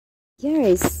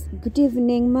Yes, good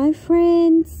evening, my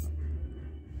friends.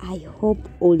 I hope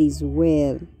all is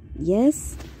well.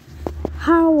 Yes,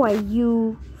 how are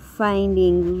you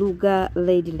finding Lugha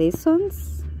lady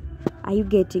lessons? Are you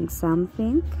getting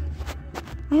something?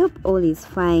 I hope all is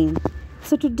fine.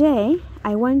 So today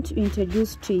I want to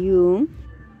introduce to you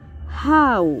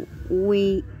how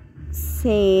we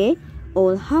say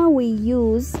or how we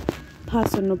use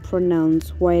personal pronouns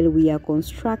while we are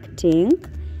constructing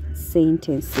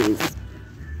sentences.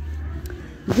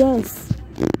 Yes,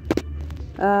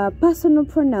 personal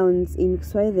pronouns in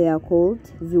Kiswahili they are called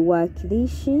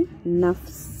Viwakilishi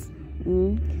Nafsi.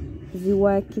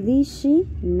 Viwakilishi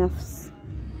Nafsi.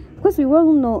 Because we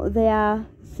all know there are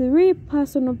 3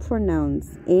 personal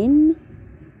pronouns in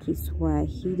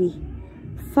Kiswahili: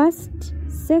 first,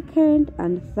 second,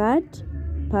 and third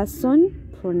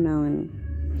person pronoun.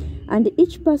 And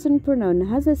each person pronoun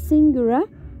has a singular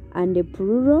and a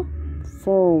plural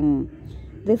form.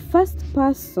 The first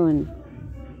person,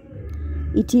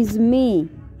 it is me,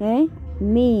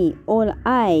 me or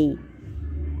I,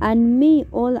 and me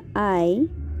or I,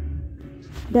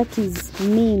 that is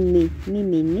mimi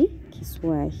ni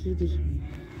Kiswahili.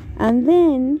 And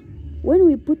then when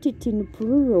we put it in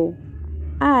plural,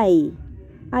 I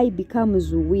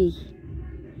becomes we,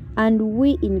 and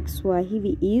we in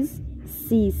Kiswahili is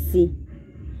sisi.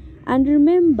 And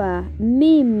remember,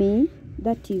 mimi,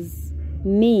 that is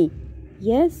me,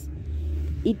 yes,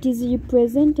 it is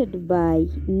represented by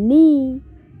ni,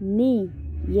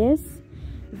 yes.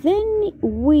 Then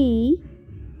we,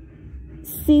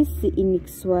 sisi in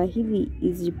Kiswahili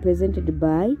is represented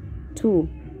by tu.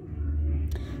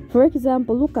 For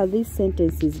example, look at these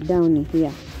sentences down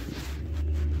here.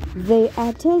 They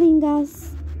are telling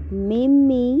us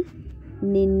mimi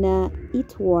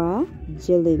ninaitwa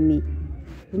Jeremy.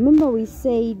 Remember we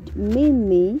said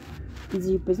mimi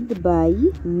is represented by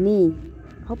ni.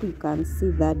 Hope you can see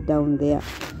that down there.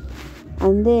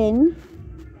 And then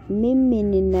mimi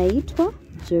ninaitwa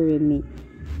Jeremy.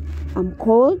 I'm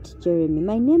called Jeremy.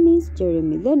 My name is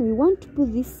Jeremy. Then we want to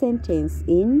put this sentence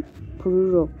in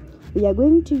plural. We are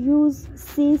going to use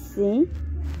sisi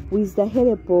with the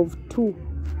help of tu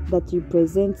that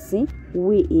represents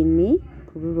we in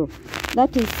plural.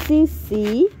 That is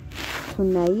sisi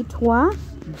tunaitwa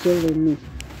Jeremy.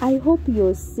 I hope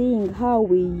you're seeing how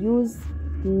we use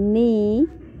ni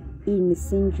in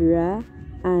singular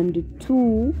and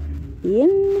tu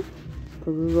in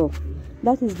plural.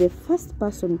 That is the first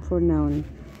person pronoun.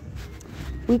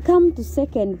 We come to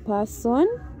second person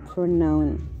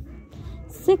pronoun.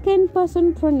 Second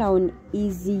person pronoun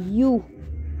is you.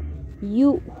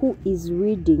 You who is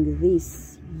reading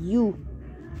this. You.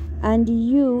 And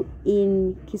you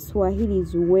in Kiswahili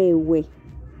is wewe.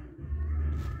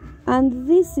 And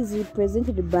this is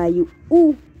represented by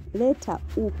u, letter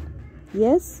u.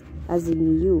 Yes, as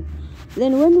in you.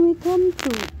 Then when we come to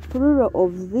plural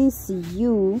of this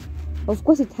you, of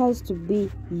course it has to be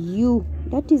you.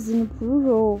 That is in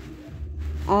plural.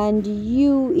 And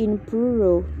you in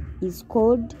plural is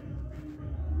called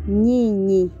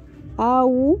nyinyi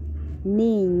au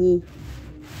ninyi.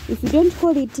 If you don't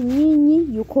call it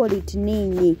nyinyi, you call it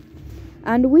ninyi.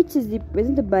 And which is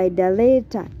represented by the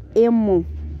letter M.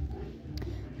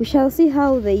 We shall see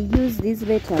how they use these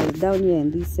letters down here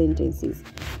in these sentences.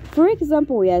 For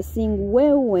example, we are saying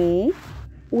wewe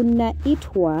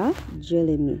unaitwa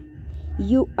Jeremy.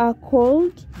 You are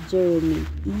called Jeremy.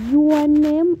 Your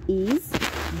name is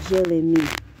Jeremy.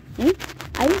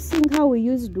 Are you seeing how we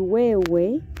used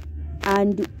wewe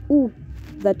and u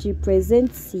that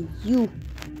represents you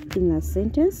in a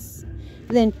sentence?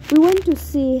 Then we want to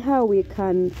see how we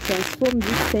can transform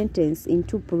this sentence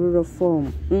into plural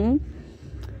form.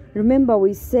 Remember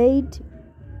we said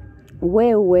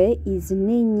wewe is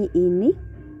ninyi in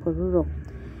plural.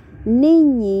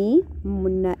 Ninyi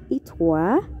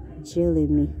mnaitwa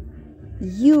Jeremy.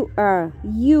 You are,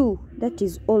 you, that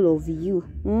is all of you.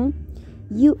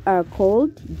 You are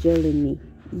called Jeremy.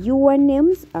 Your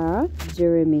names are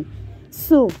Jeremy.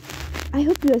 So I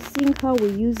hope you are seeing how we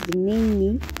use the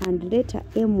ninyi and letter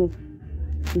M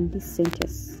in this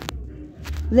sentence.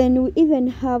 Then we even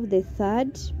have the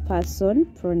third person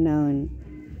pronoun.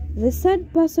 The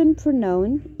third person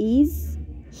pronoun is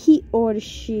he or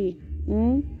she.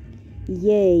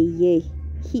 Yeye,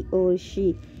 he or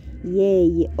she.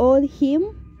 Yeye, all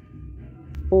him,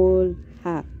 all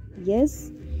her.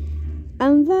 Yes.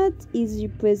 And that is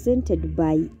represented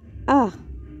by a.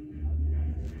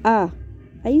 Are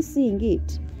you seeing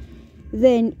it?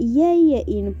 Then yeye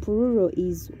in plural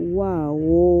is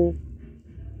wao.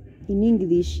 In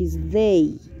English is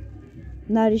they.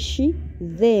 Narishi,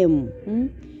 them.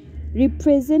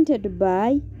 represented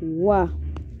by wa.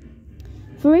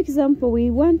 For example, we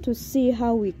want to see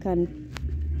how we can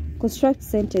construct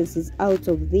sentences out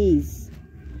of these.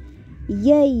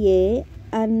 Yeye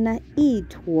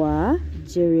anaitwa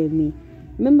Jeremy.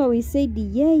 Remember, we said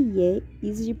yeye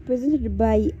is represented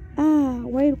by a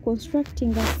while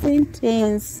constructing a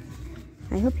sentence.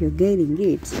 I hope you're getting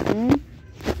it.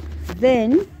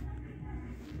 Then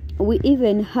we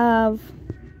even have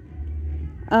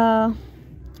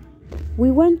we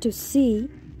want to see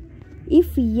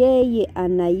if yeye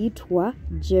anaitwa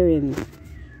Jeremy,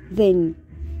 then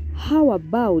how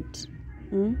about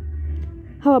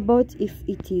if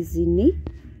it is in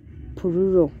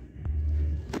plural?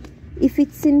 If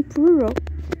it's in plural,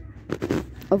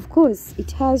 of course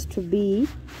it has to be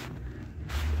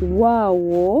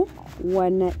wao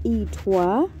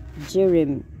wanaitwa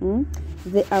Jeremy.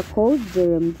 They are called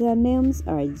Jeremy. Their names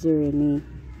are Jeremy.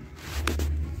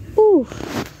 Ooh,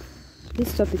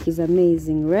 this topic is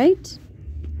amazing, right?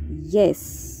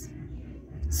 Yes.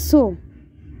 So,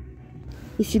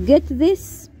 if you get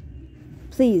this,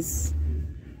 please,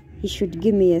 you should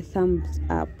give me a thumbs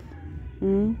up.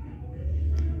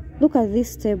 Look at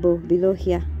this table below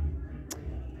here.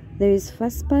 There is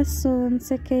first person,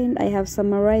 second. I have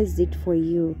summarized it for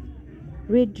you.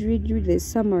 Read the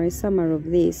summary of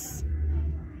this.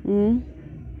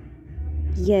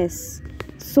 Yes.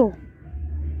 So,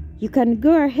 you can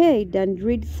go ahead and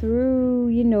read through,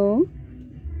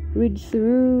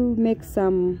 make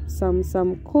some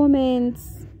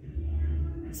comments,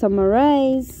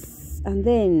 summarize, and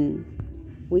then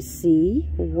we see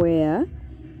where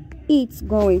it's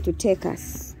going to take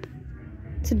us.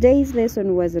 Today's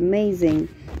lesson was amazing,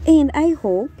 and I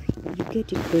hope you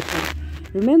get it better.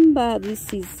 Remember,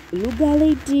 this is Lugha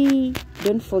Lady.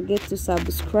 Don't forget to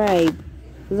subscribe,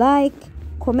 like,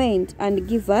 comment, and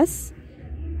give us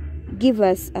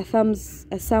a thumbs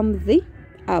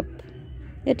up.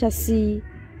 Let us see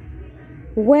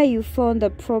where you found the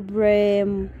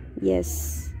problem.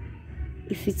 Yes,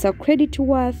 if it's a credit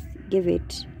worth, give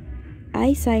it.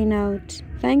 I sign out.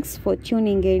 Thanks for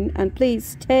tuning in, and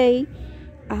please stay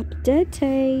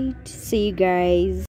updated. See you guys.